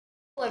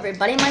Hello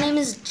everybody, my name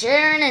is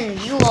Jaren and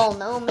you all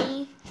know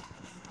me.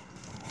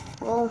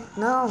 Well,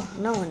 no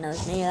one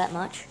knows me that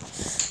much.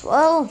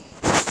 Well,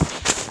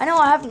 I know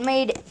I haven't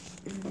made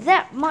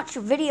that much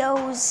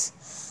videos,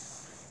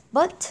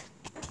 but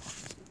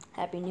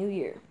Happy New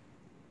Year.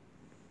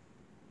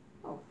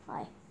 Oh,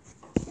 hi.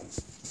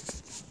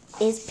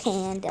 Is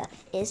Panda.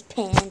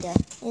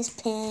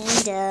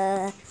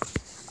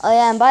 Oh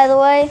yeah, and by the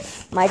way,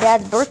 my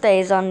dad's birthday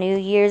is on New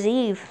Year's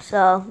Eve,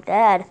 so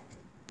Dad,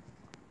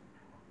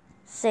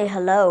 say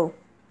hello.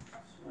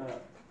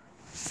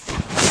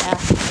 Yeah.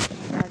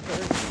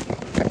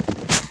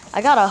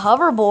 I got a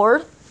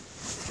hoverboard.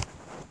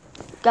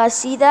 Guys,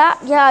 see that?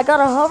 Yeah, I got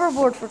a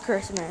hoverboard for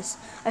Christmas.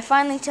 I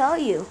finally tell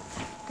you.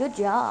 Good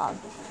job.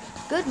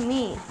 Good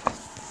me.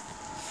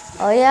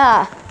 Oh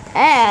yeah,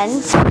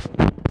 and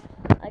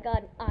I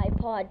got an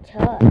iPod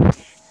Touch.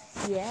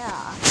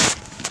 Yeah.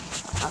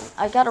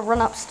 I gotta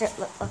run upstairs.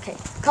 Okay,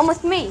 come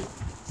with me.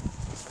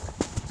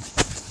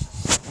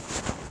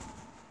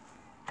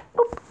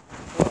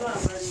 Hold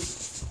on, buddy.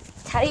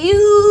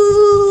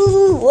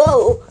 Ta-you!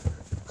 Whoa!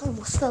 I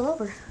almost fell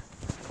over.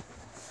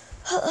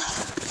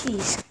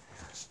 Jeez.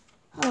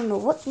 I don't know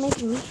what's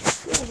making me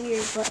feel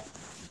weird, but...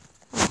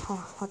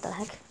 Oh, what the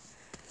heck?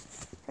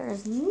 There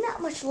is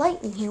not much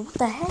light in here. What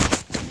the heck?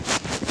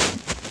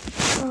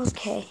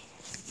 Okay.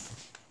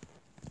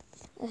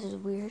 This is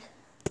weird.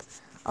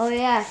 Oh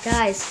yeah,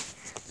 guys.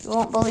 You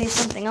won't believe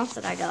something else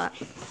that I got.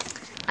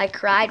 I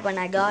cried when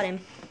I got him.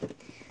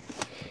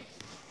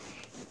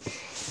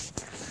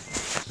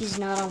 He's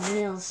not on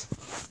wheels.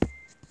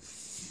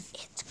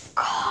 It's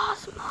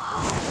Cosmo.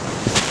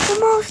 The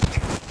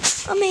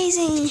most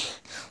amazing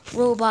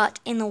robot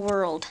in the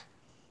world.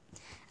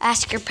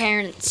 Ask your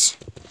parents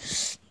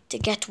to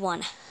get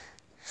one.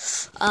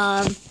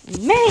 Amazing.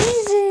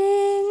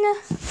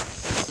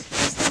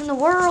 Best thing in the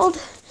world.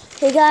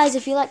 Hey guys,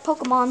 if you like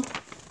Pokemon,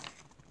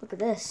 look at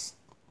this.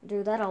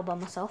 Do that all by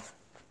myself.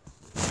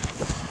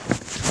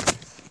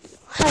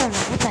 I don't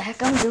know what the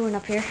heck I'm doing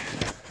up here.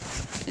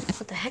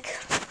 What the heck?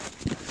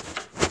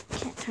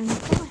 Can't turn the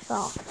light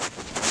off.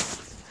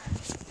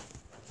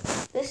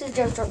 This is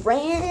just a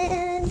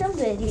random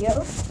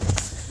video,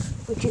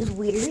 which is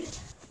weird.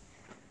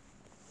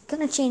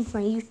 Gonna change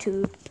my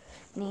YouTube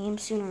name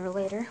sooner or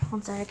later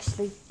once I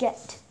actually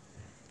get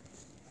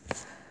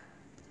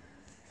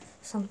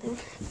something.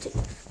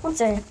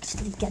 Once I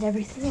actually get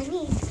everything I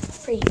need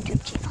for a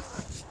YouTube channel.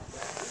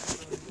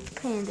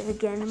 Panda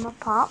again and my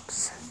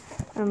pops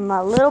and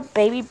my little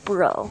baby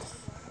bro.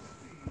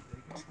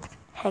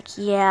 Heck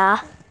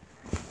yeah.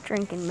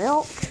 Drinking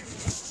milk.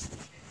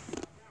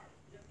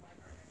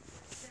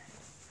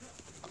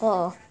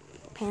 Oh,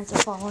 pants are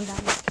falling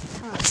down my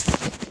tongue.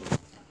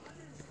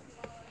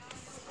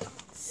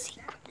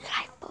 Secret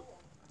Life of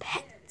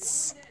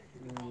Pets.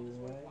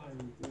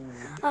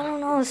 I don't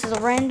know, this is a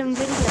random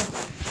video.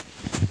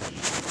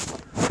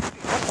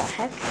 What the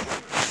heck?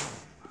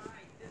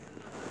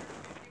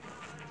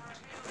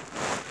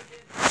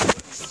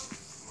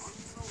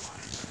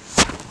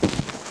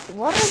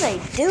 What are they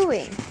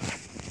doing?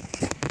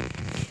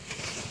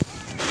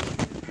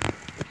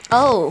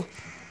 Oh.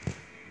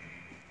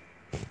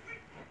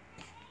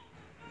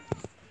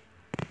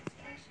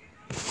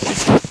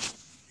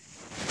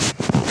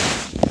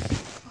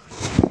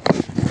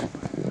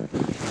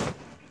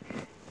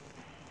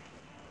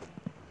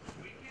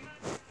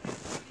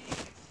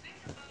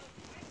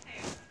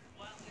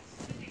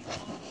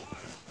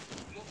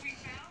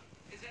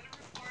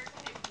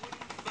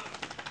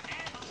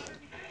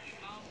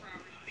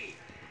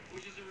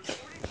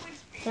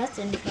 That's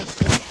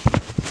interesting.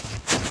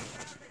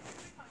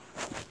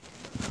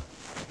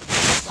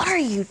 What are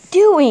you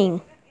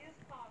doing?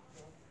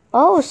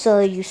 Oh,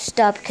 so you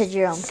stopped because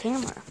you're on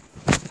camera.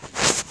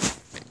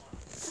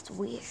 That's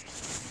weird.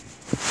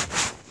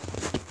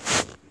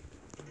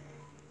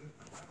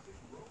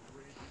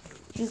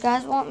 You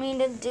guys want me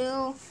to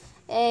do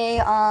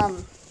a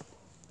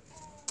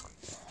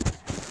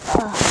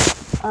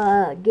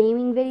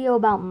gaming video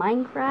about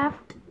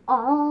Minecraft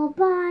all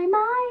by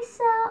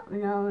myself?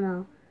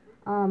 No.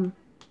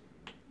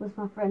 With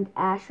my friend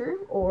Asher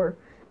or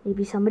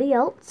maybe somebody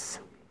else.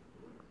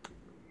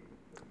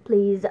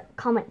 Please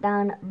comment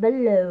down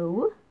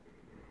below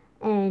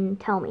and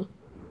tell me.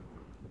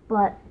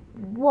 But,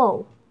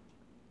 whoa.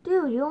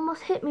 Dude, you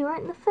almost hit me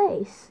right in the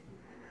face.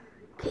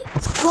 Okay,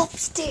 let's go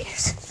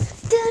upstairs.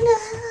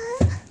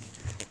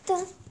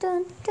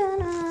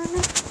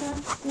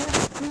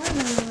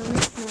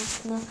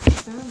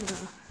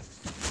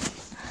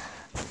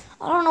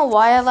 I don't know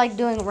why I like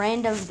doing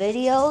random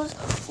videos.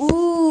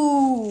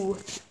 Ooh,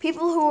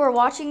 people who are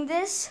watching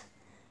this,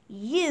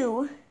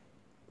 you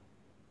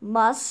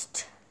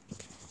must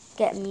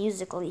get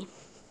Musical.ly.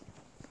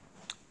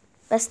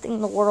 Best thing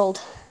in the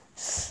world.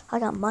 I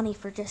got money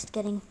for just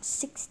getting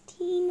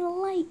 16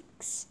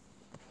 likes.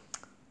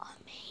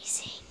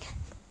 Amazing.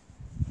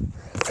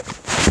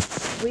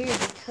 Weird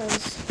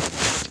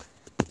because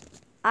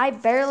I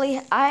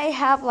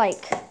have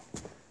like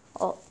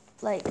a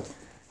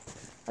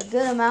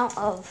good amount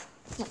of,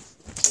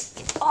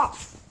 get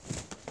off.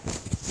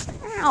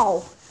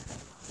 Ow!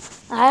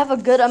 I have a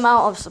good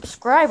amount of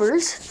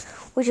subscribers,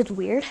 which is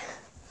weird.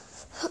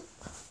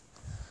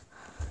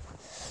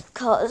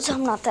 Because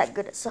I'm not that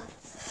good at,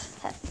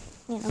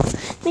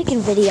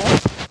 making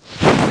videos.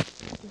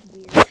 It's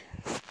weird.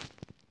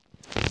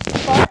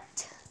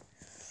 But,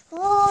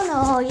 oh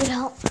no, you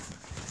don't.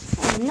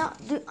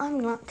 I'm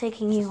not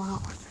taking you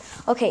out.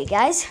 Okay,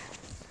 guys.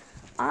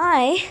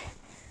 I'm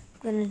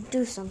gonna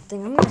do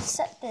something. I'm gonna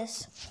set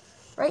this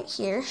right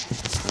here,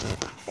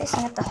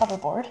 facing at the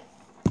hoverboard.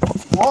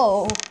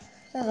 Whoa,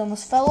 that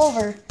almost fell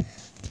over.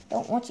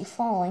 Don't want you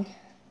falling.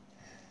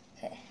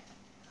 Okay,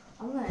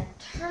 I'm gonna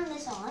turn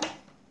this on.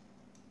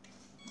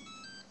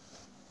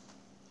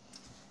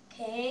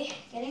 Okay,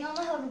 getting on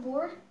the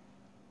hoverboard.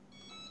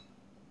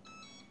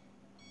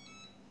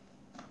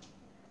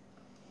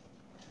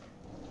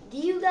 Do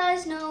you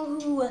guys know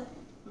who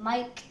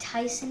Mike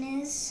Tyson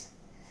is?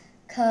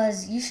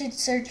 Because you should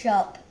search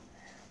up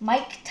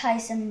Mike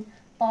Tyson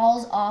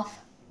falls off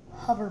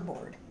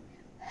hoverboard.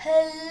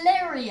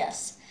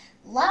 Hilarious.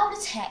 Loud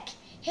as heck.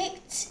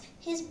 Hits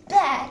his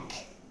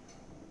back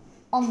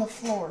on the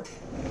floor.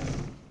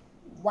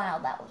 Wow,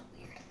 that was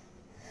weird.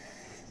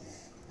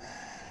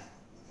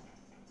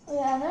 Oh,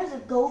 yeah, there's a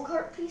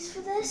go-kart piece for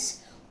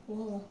this.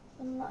 Whoa,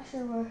 I'm not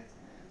sure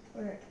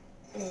where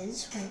it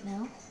is right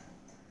now.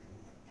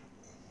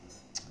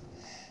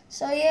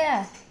 So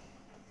yeah,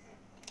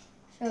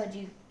 showed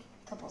you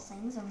a couple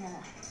things. I'm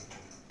gonna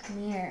come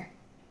here.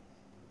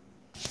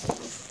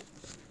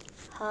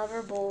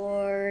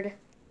 Hoverboard. You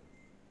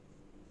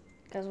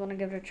guys want to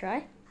give it a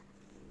try?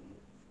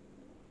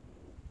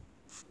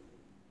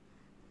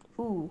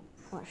 Ooh,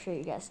 I want to show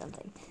you guys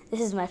something. This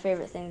is my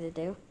favorite thing to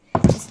do.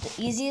 It's the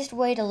easiest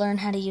way to learn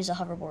how to use a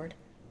hoverboard.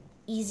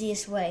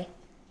 Easiest way.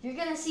 You're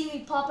gonna see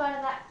me pop out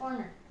of that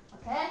corner,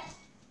 okay?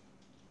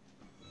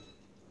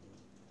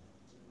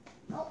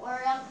 Don't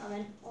worry, I'm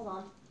coming. Hold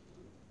on.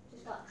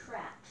 Just got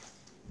trapped.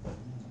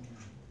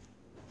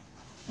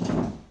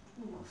 Ooh,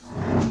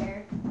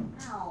 there.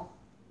 Ow.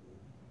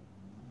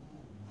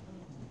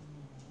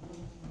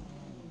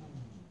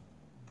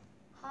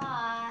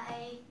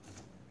 Hi.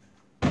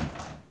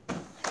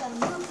 Gotta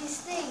move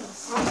these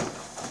things.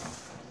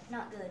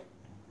 Not good.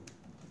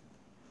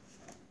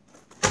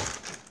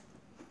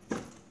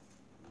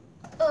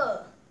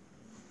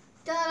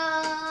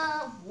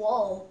 Ta-da!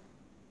 Whoa.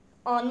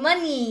 On my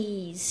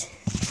knees.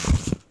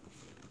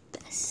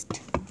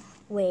 Best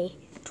way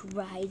to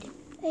ride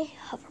a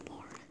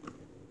hoverboard.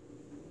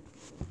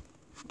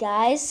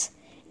 Guys,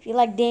 if you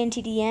like Dan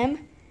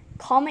TDM,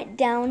 comment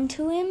down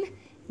to him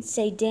and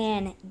say,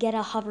 Dan, get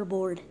a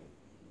hoverboard.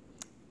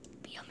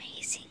 Be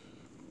amazing.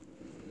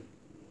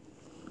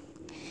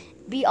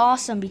 Be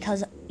awesome,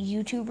 because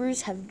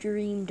YouTubers have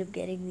dreamed of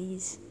getting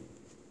these.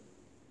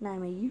 And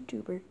I'm a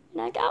YouTuber,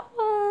 and I got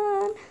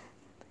one.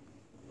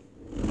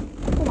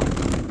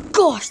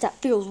 Gosh, that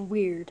feels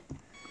weird.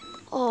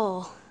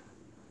 Oh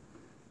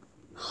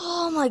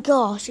my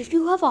gosh, if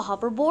you have a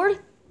hoverboard,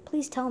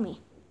 please tell me,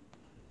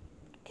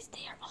 because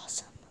they are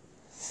awesome.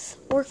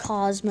 Or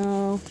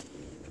Cosmo.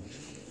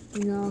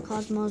 You know,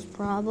 Cosmo's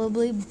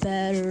probably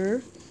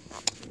better.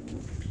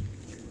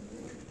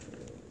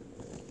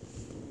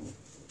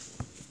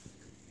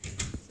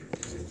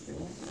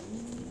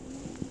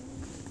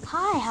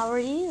 Hi, how are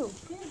you?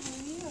 Good, how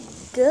are you?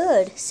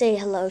 Good. Say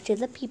hello to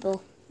the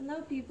people.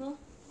 Hello, people.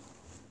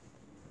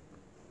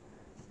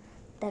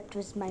 That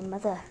was my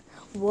mother.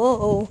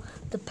 Whoa,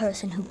 the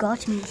person who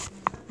got me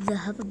the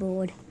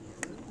hoverboard.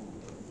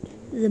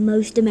 The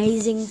most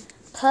amazing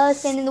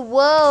person in the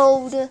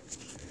world.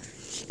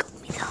 She got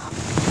me the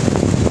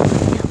hoverboard. I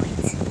know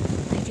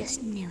it. I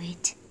just knew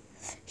it.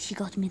 She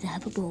got me the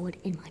hoverboard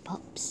in my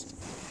pops.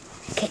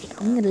 Okay,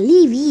 I'm gonna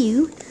leave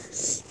you.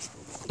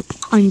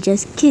 I'm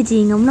just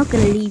kidding. I'm not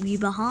gonna leave you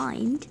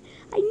behind.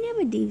 I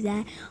never do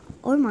that.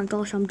 Oh my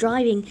gosh, I'm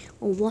driving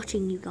or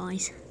watching you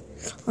guys.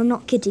 I'm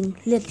not kidding,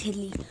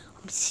 literally.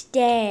 I'm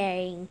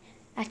staring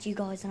at you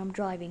guys and I'm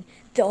driving.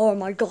 Oh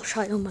my gosh,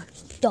 I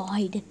almost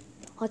died.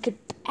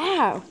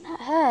 Ow, that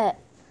hurt.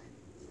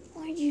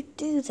 Why'd you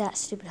do that,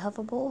 stupid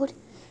hoverboard?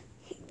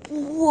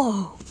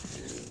 Whoa,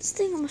 this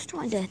thing almost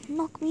trying to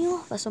knock me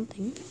off or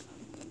something.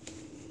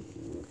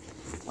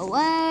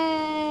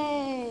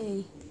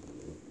 Away!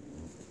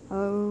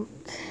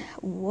 Okay,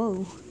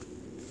 whoa.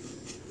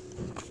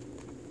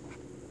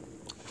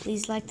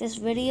 Please like this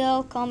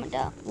video, comment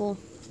down. Well,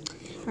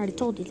 I already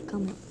told you to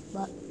comment,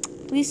 but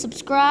please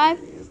subscribe,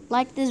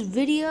 like this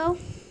video,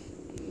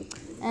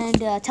 and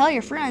tell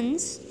your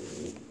friends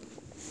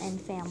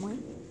and family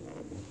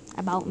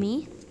about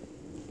me.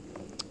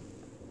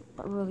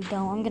 But really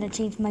don't. I'm gonna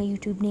change my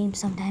YouTube name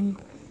sometime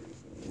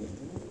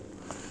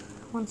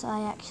once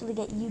I actually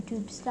get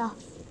YouTube stuff.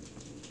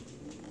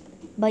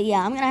 But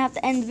yeah, I'm gonna have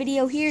to end the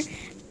video here,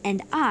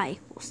 and I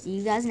will see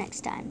you guys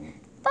next time.